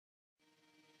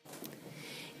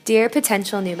Dear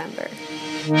potential new member,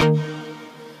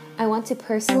 I want to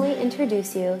personally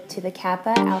introduce you to the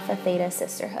Kappa Alpha Theta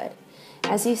Sisterhood.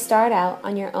 As you start out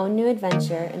on your own new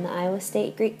adventure in the Iowa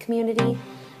State Greek community,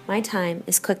 my time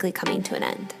is quickly coming to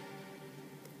an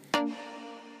end.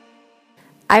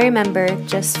 I remember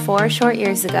just 4 short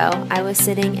years ago, I was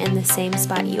sitting in the same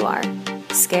spot you are,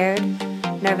 scared,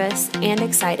 nervous, and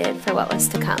excited for what was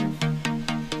to come.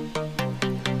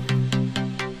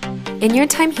 In your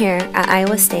time here at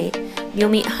Iowa State, you'll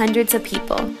meet hundreds of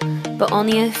people, but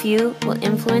only a few will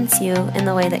influence you in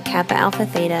the way that Kappa Alpha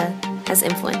Theta has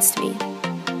influenced me.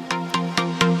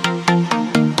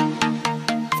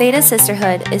 Theta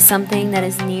Sisterhood is something that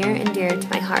is near and dear to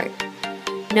my heart,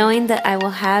 knowing that I will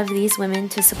have these women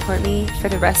to support me for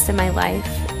the rest of my life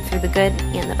through the good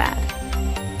and the bad.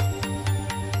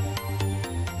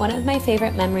 One of my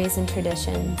favorite memories and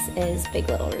traditions is Big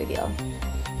Little Reveal.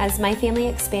 As my family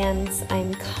expands,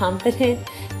 I'm confident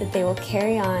that they will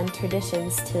carry on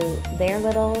traditions to their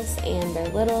littles and their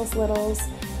littles' littles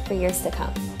for years to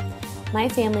come. My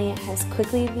family has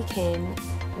quickly become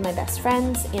my best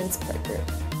friends and support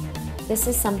group. This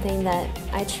is something that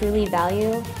I truly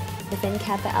value within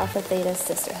Kappa Alpha Theta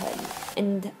Sisterhood,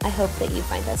 and I hope that you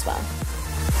find as well.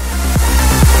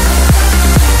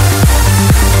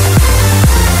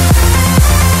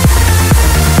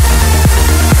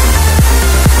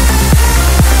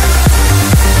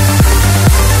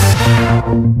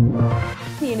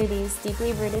 Community's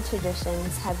deeply rooted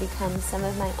traditions have become some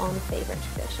of my own favorite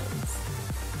traditions.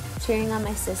 Cheering on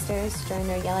my sisters during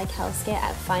their Yellow Kelskit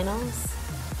at finals,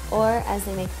 or as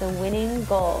they make the winning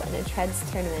goal in a Treads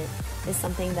tournament, is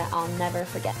something that I'll never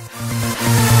forget.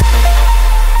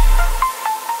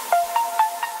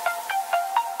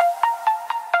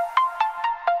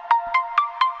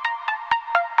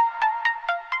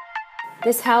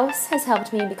 This house has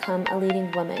helped me become a leading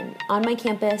woman on my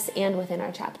campus and within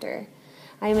our chapter.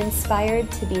 I am inspired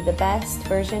to be the best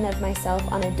version of myself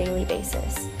on a daily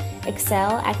basis,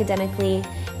 excel academically,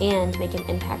 and make an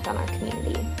impact on our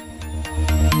community.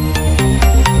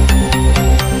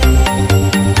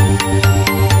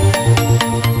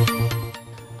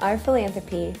 Our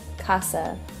philanthropy,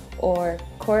 CASA, or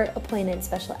Court-Appointed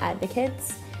Special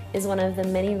Advocates, is one of the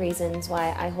many reasons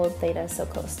why I hold Theta so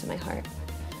close to my heart.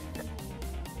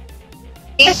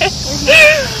 We are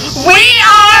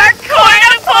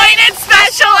Court-Appointed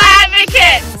Special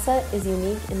Advocates! CASA is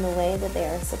unique in the way that they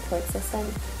are a support system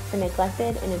for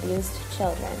neglected and abused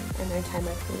children in their time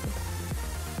of need.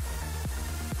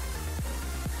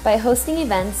 By hosting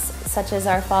events such as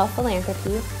our fall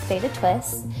philanthropy, Theta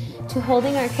Twists, to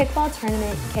holding our kickball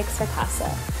tournament, Kicks for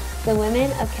CASA, the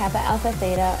women of Kappa Alpha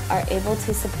Theta are able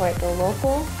to support the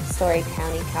local Story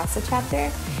County CASA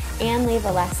chapter and leave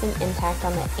a lasting impact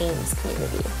on the Ames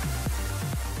community.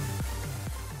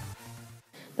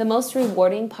 The most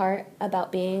rewarding part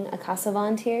about being a CASA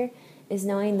volunteer is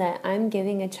knowing that I'm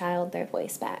giving a child their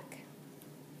voice back.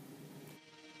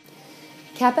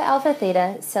 Kappa Alpha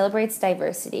Theta celebrates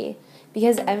diversity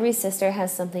because every sister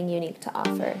has something unique to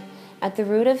offer. At the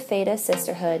root of Theta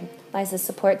Sisterhood lies a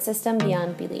support system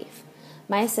beyond belief.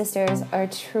 My sisters are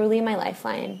truly my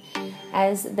lifeline,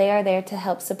 as they are there to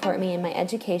help support me in my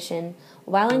education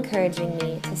while encouraging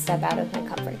me to step out of my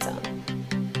comfort zone.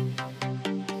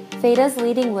 Theta's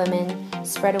leading women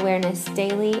spread awareness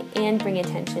daily and bring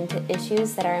attention to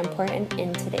issues that are important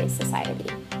in today's society.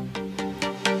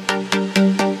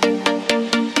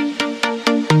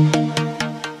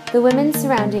 The women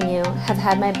surrounding you have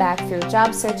had my back through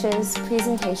job searches,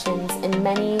 presentations, and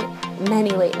many, many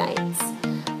late nights.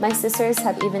 My sisters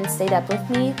have even stayed up with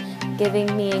me,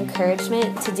 giving me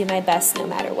encouragement to do my best no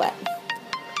matter what.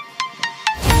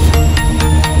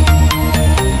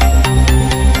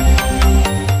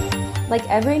 Like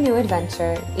every new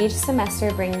adventure, each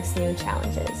semester brings new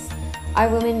challenges. Our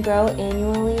women grow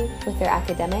annually with their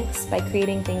academics by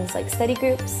creating things like study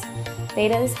groups.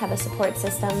 Thetas have a support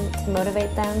system to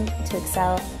motivate them to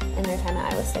excel in their time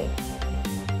at Iowa State.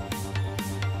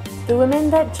 The women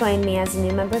that join me as a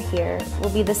new member here will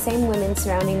be the same women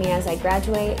surrounding me as I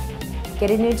graduate,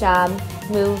 get a new job,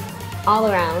 move all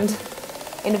around,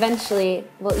 and eventually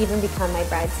will even become my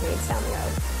bridesmaids down the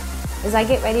road. As I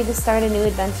get ready to start a new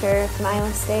adventure from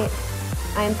Iowa State,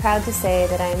 I am proud to say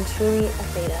that I am truly a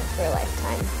Theta for a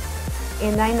lifetime.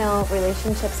 And I know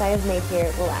relationships I have made here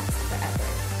will last forever.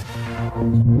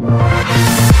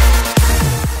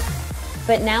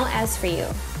 But now as for you,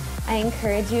 I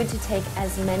encourage you to take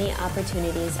as many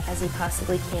opportunities as you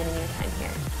possibly can in your time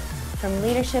here. From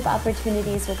leadership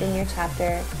opportunities within your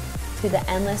chapter to the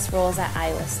endless roles at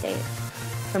Iowa State.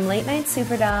 From late night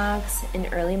super dogs and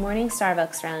early morning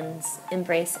Starbucks runs,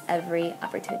 embrace every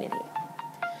opportunity.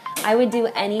 I would do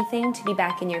anything to be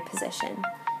back in your position.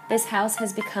 This house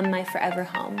has become my forever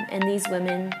home, and these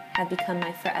women have become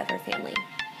my forever family.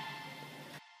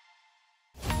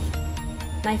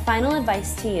 My final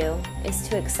advice to you is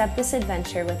to accept this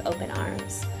adventure with open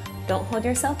arms. Don't hold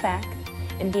yourself back,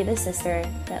 and be the sister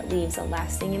that leaves a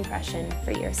lasting impression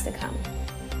for years to come.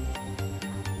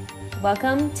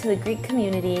 Welcome to the Greek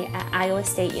community at Iowa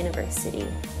State University.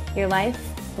 Your life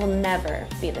will never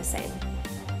be the same.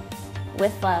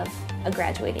 With love, a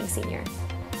graduating senior.